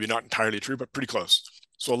maybe not entirely true, but pretty close.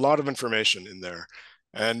 So a lot of information in there.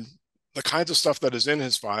 And the kinds of stuff that is in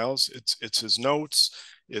his files, it's his notes,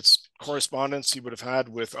 it's correspondence he would have had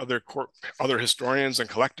with other historians and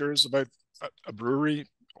collectors about a brewery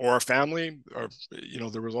or a family, or, you know,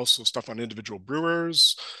 there was also stuff on individual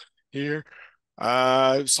brewers here.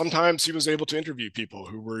 Sometimes he was able to interview people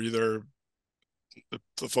who were either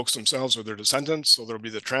the folks themselves or their descendants. So there'll be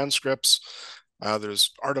the transcripts.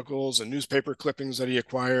 There's articles and newspaper clippings that he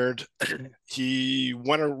acquired. He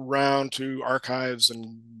went around to archives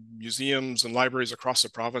and museums and libraries across the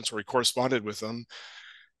province where he corresponded with them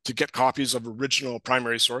to get copies of original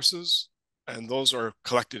primary sources. And those are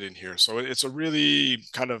collected in here. So it's a really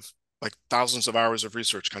kind of like thousands of hours of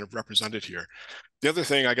research kind of represented here. The other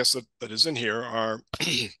thing, I guess, that is in here are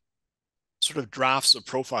sort of drafts of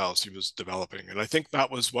profiles he was developing. And I think that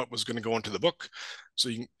was what was going to go into the book. So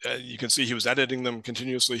you can see he was editing them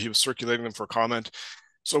continuously. He was circulating them for comment.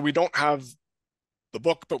 So we don't have the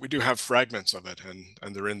book, but we do have fragments of it,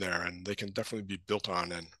 and they're in there, and they can definitely be built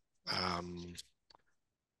on, and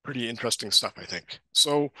pretty interesting stuff, I think.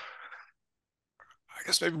 So I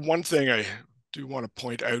guess maybe one thing I do want to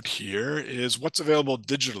point out here is what's available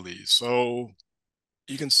digitally. So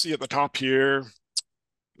you can see at the top here,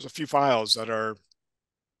 there's a few files that are,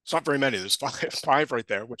 it's not very many. There's five right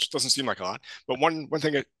there, which doesn't seem like a lot. But one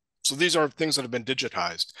thing, so these are things that have been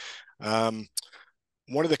digitized.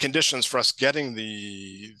 One of the conditions for us getting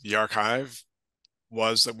the archive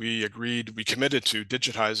was that we committed to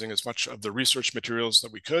digitizing as much of the research materials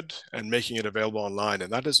that we could and making it available online.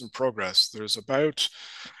 And that is in progress. There's about,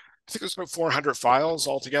 I think there's about 400 files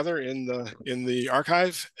altogether in the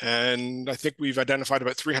archive. And I think we've identified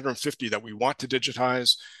about 350 that we want to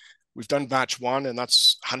digitize. We've done batch one, and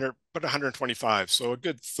that's 125. So a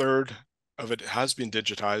good third of it has been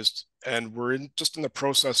digitized. And we're just in the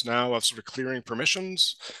process now of sort of clearing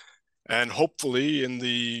permissions. And hopefully in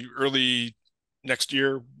the early next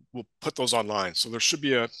year, we'll put those online. So there should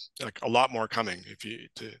be a lot more coming if you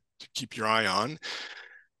to keep your eye on.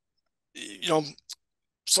 You know,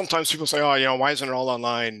 sometimes people say, oh, you know, why isn't it all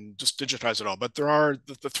online? Just digitize it all. But there are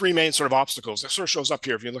the three main sort of obstacles. It sort of shows up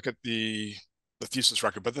here if you look at the thesis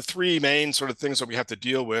record. But the three main sort of things that we have to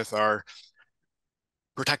deal with are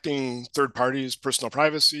protecting third parties' personal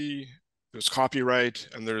privacy, there's copyright,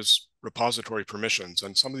 and there's repository permissions.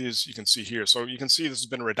 And some of these you can see here. So you can see this has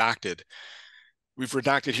been redacted. We've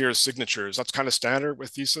redacted here as signatures. That's kind of standard with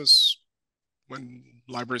thesis when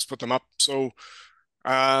libraries put them up. So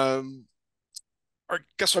I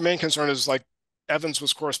guess our main concern is like Evans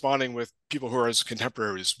was corresponding with people who are his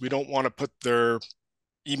contemporaries. We don't want to put their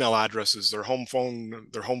email addresses, their home phone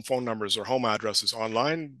numbers, their home addresses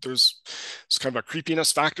online. It's kind of a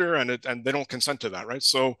creepiness factor, and they don't consent to that, right?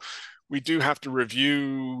 So we do have to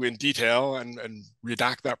review in detail and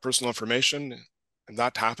redact that personal information. And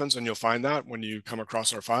that happens, and you'll find that when you come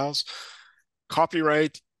across our files.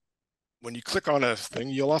 Copyright, when you click on a thing,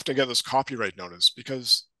 you'll often get this copyright notice,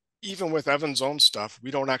 because even with Evan's own stuff,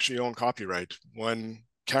 we don't actually own copyright. When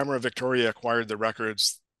Camera Victoria acquired the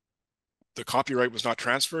records, the copyright was not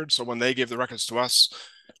transferred. So when they gave the records to us,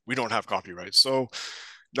 we don't have copyright. So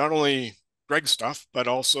not only Greg's stuff, but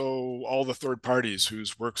also all the third parties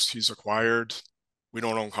whose works he's acquired, we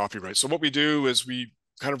don't own copyright. So what we do is we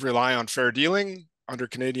kind of rely on fair dealing under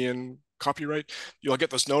Canadian copyright. You'll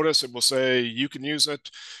get this notice. It will say you can use it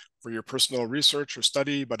for your personal research or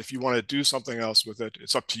study, but if you want to do something else with it,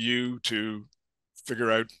 it's up to you to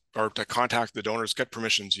figure out or to contact the donors, get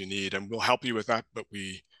permissions you need, and we'll help you with that, but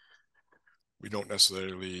we don't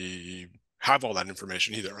necessarily have all that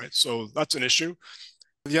information either, right? So that's an issue.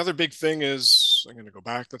 The other big thing is, I'm going to go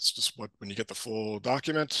back, that's just when you get the full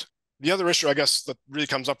document. The other issue, I guess, that really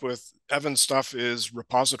comes up with Evan's stuff is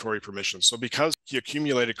repository permissions. So because he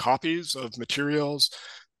accumulated copies of materials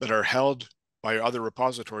that are held by other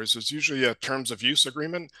repositories, there's usually a terms of use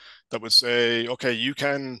agreement that would say, okay, you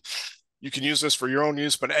can use this for your own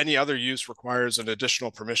use, but any other use requires an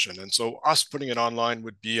additional permission. And so us putting it online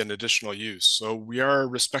would be an additional use. So we are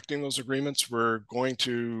respecting those agreements.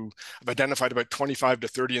 I've identified about 25 to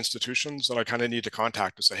 30 institutions that I kind of need to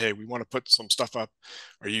contact to say, hey, we want to put some stuff up.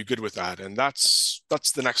 Are you good with that? And that's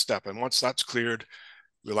the next step. And once that's cleared,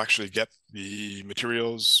 we'll actually get the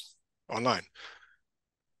materials online.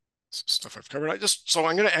 Stuff I've covered. So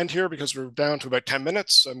I'm going to end here because we're down to about 10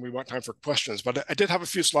 minutes and we want time for questions. But I did have a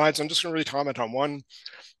few slides. I'm just going to really comment on one.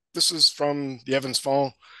 This is from the Evans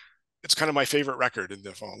Fall. It's kind of my favorite record in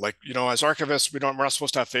the fall. Like, you know, as archivists, we're not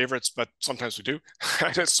supposed to have favorites, but sometimes we do.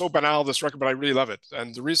 It's so banal, this record, but I really love it.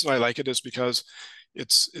 And the reason I like it is because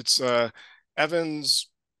it's Evans.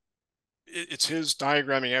 It's his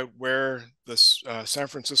diagramming out where the San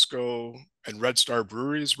Francisco and Red Star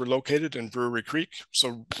breweries were located in Brewery Creek.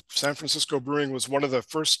 So San Francisco Brewing was one of the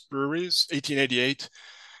first breweries, 1888,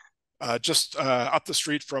 just up the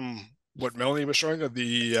street from what Melanie was showing of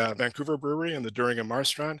the Vancouver Brewery and the Doering and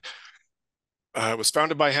Marstrand. It was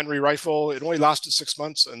founded by Henry Rifle. It only lasted 6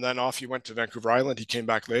 months, and then off he went to Vancouver Island. He came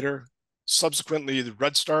back later. Subsequently, the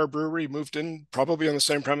Red Star Brewery moved in, probably on the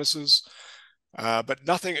same premises. But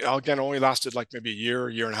nothing, again, only lasted like maybe a year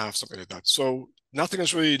and a half, something like that. So not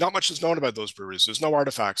much is known about those breweries. There's no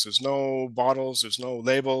artifacts, there's no bottles, there's no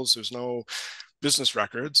labels, there's no business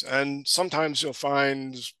records. And sometimes you'll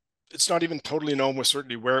find it's not even totally known with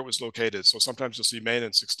certainty where it was located. So sometimes you'll see Main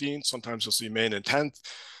and 16th, sometimes you'll see Main and 10th,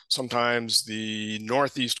 sometimes the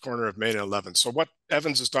northeast corner of Main and 11th. So what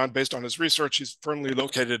Evans has done based on his research, he's firmly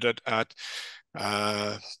located it at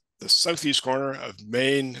the southeast corner of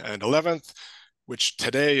Main and 11th, which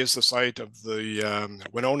today is the site of the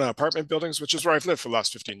Winona apartment buildings, which is where I've lived for the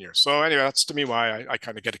last 15 years. So anyway, that's to me why I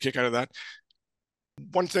kind of get a kick out of that.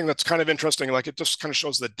 One thing that's kind of interesting, like it just kind of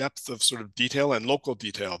shows the depth of sort of detail and local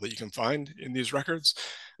detail that you can find in these records.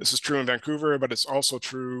 This is true in Vancouver, but it's also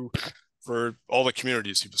true for all the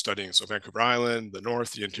communities he was studying. So Vancouver Island, the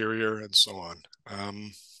north, the interior, and so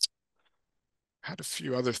on. Had a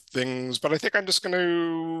few other things, but I think I'm just going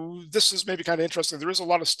to, this is maybe kind of interesting. There is a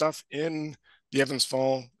lot of stuff in the Evans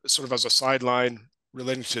Fall, sort of as a sideline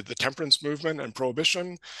relating to the temperance movement and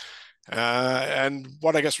prohibition. And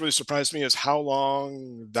what I guess really surprised me is how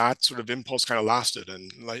long that sort of impulse kind of lasted,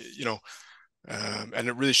 and like, you know, and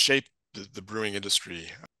it really shaped the brewing industry.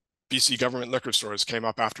 BC government liquor stores came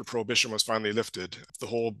up after prohibition was finally lifted. The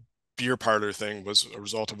whole beer parlor thing was a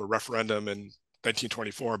result of a referendum in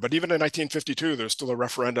 1924. But even in 1952, there's still a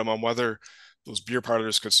referendum on whether those beer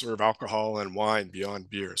parlors could serve alcohol and wine beyond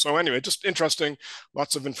beer. So anyway, just interesting,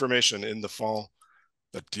 lots of information in the fall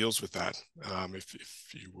that deals with that, if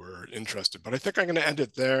you were interested. But I think I'm going to end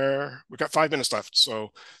it there. We've got 5 minutes left, so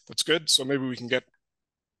that's good. So maybe we can get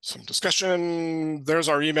some discussion. There's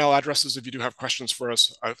our email addresses if you do have questions for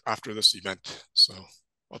us after this event. So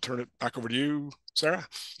I'll turn it back over to you, Sarah.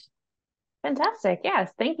 Fantastic.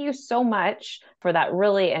 Yes. Thank you so much for that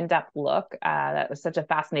really in-depth look. That was such a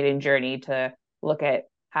fascinating journey to look at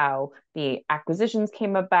how the acquisitions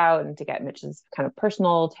came about and to get Mitch's kind of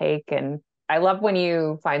personal take. And I love when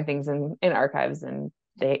you find things in archives and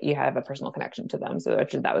you have a personal connection to them. So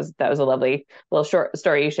that was a lovely little short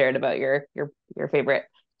story you shared about your favorite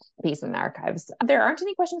piece in the archives. There aren't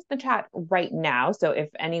any questions in the chat right now. So if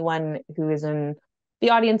anyone who is in the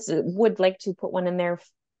audience would like to put one in there,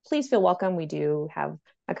 please feel welcome. We do have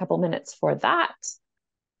a couple minutes for that.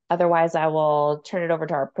 Otherwise, I will turn it over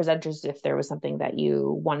to our presenters if there was something that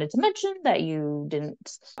you wanted to mention that you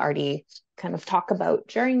didn't already kind of talk about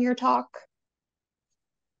during your talk.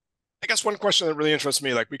 I guess one question that really interests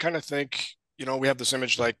me, like we kind of think, you know, we have this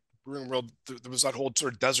image like brewing world, there was that whole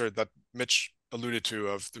sort of desert that Mitch alluded to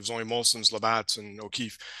of there was only Molson's, Labatt's, and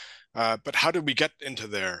O'Keefe. But how did we get into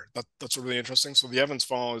there? That's really interesting. So the Evans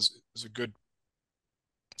Fall is a good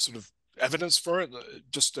sort of evidence for it.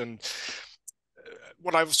 Just in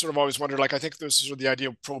what I've sort of always wondered, like I think there's sort of the idea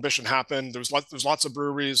of prohibition happened. There's lots of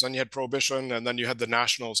breweries, and you had prohibition, and then you had the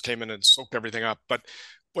nationals came in and soaked everything up. But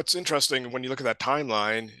what's interesting when you look at that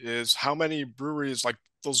timeline is how many breweries, like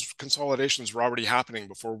those consolidations were already happening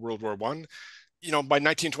before World War I. You know, by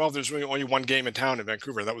 1912, there's really only one game in town in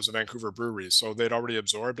Vancouver. That was the Vancouver Brewery. So they'd already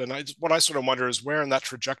absorbed. And what I sort of wonder is where in that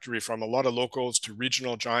trajectory from a lot of locals to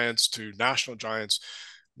regional giants to national giants,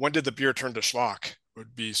 when did the beer turn to schlock?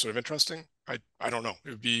 Would be sort of interesting. I don't know. It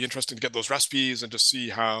would be interesting to get those recipes and to see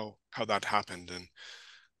how that happened. And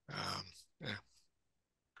yeah.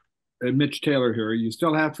 And Mitch Taylor here. You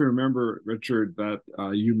still have to remember, Richard, that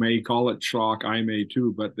you may call it schlock, I may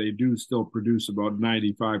too, but they do still produce about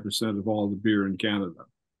 95% of all the beer in Canada.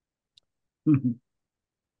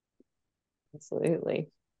 Absolutely.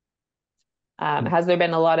 Has there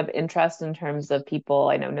been a lot of interest in terms of people?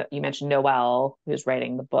 I know you mentioned Noel, who's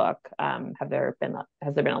writing the book. Has there been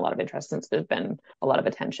a lot of interest since there's been a lot of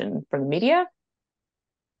attention from the media?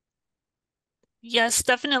 Yes,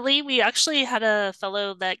 definitely. We actually had a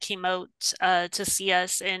fellow that came out to see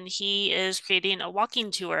us, and he is creating a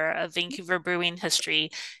walking tour of Vancouver brewing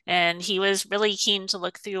history. And he was really keen to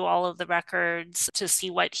look through all of the records to see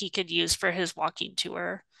what he could use for his walking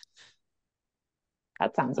tour.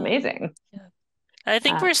 That sounds amazing. Yeah. I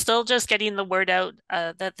think we're still just getting the word out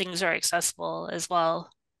that things are accessible as well.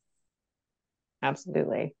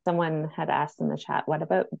 Absolutely. Someone had asked in the chat, what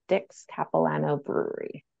about Dick's Capilano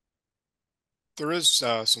Brewery? There is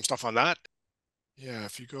some stuff on that. Yeah,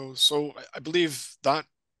 if you go, so I believe that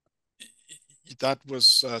was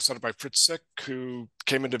set up by Fritz Sick, who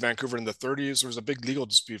came into Vancouver in the 30s. There was a big legal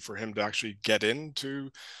dispute for him to actually get into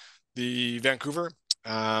the Vancouver.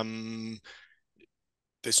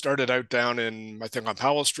 They started out down in, I think, on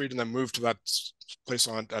Powell Street, and then moved to that place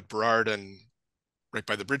at Burrard and right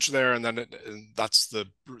by the bridge there, and then that's the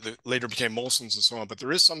later became Molson's and so on. But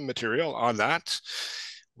there is some material on that.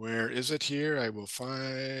 Where is it here? I will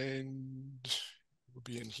find. It will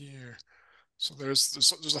be in here. So there's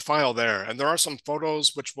a file there, and there are some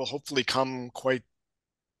photos which will hopefully come quite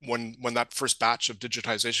when that first batch of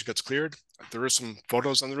digitization gets cleared. There is some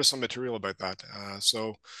photos and there is some material about that.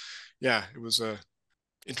 So yeah, it was a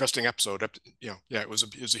interesting episode. Yeah, it was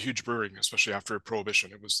a huge brewing, especially after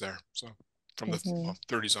Prohibition. It was there. So from the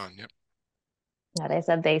 30s on, yeah. Yeah, they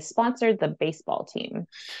said they sponsored the baseball team.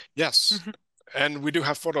 Yes, and we do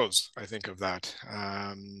have photos, I think, of that.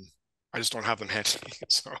 I just don't have them handy.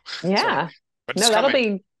 So yeah, sorry. But no,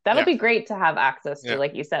 that'll be great to have access to.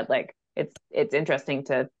 Like you said, like it's interesting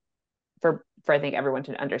for I think everyone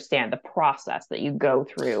to understand the process that you go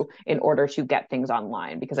through in order to get things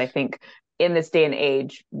online, because I think in this day and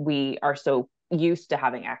age we are so used to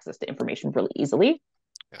having access to information really easily.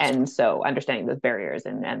 Yes. And so understanding those barriers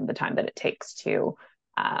and the time that it takes to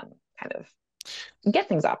kind of get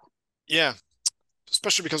things up. Yeah,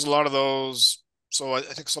 especially because a lot of those, so I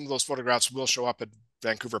think some of those photographs will show up at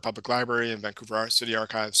Vancouver Public Library and Vancouver City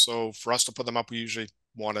Archives. So for us to put them up, we usually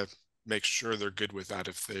want to make sure they're good with that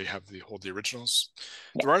if they hold the originals.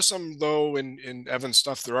 Yeah. There are some, though, in Evan's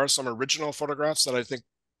stuff, there are some original photographs that I think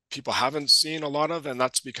people haven't seen a lot of, and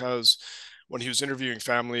that's because when he was interviewing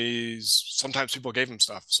families, sometimes people gave him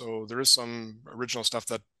stuff. So there is some original stuff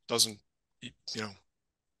that doesn't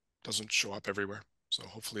show up everywhere. So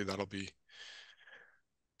hopefully it's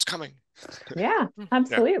coming. Yeah,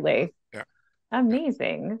 absolutely. Yeah.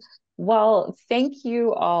 Amazing. Well, thank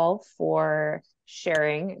you all for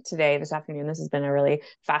sharing this afternoon. This has been a really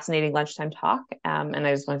fascinating lunchtime talk. And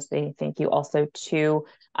I just want to say thank you also to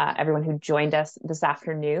everyone who joined us this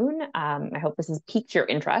afternoon. I hope this has piqued your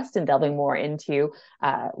interest in delving more into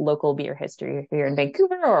local beer history here in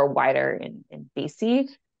Vancouver or wider in BC.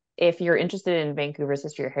 If you're interested in Vancouver's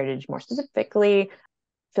history or heritage more specifically,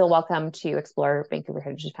 feel welcome to explore Vancouver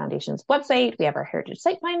Heritage Foundation's website. We have our Heritage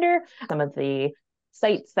Site Finder. Some of the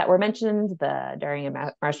sites that were mentioned, the Doering and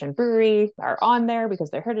Marstrand Brewery, are on there because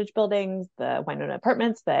they're heritage buildings. The Winona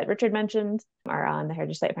Apartments that Richard mentioned are on the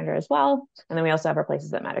Heritage Site Finder as well. And then we also have our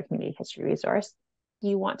Places That Matter community history resource. If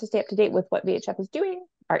you want to stay up to date with what VHF is doing,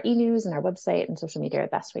 our e-news and our website and social media are the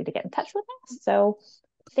best way to get in touch with us. So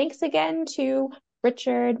thanks again to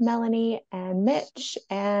Richard, Melanie, and Mitch,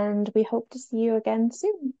 and we hope to see you again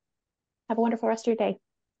soon. Have a wonderful rest of your day.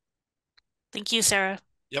 Thank you, Sarah.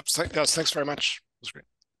 Yep. Thanks very much. It was great.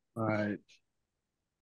 All right.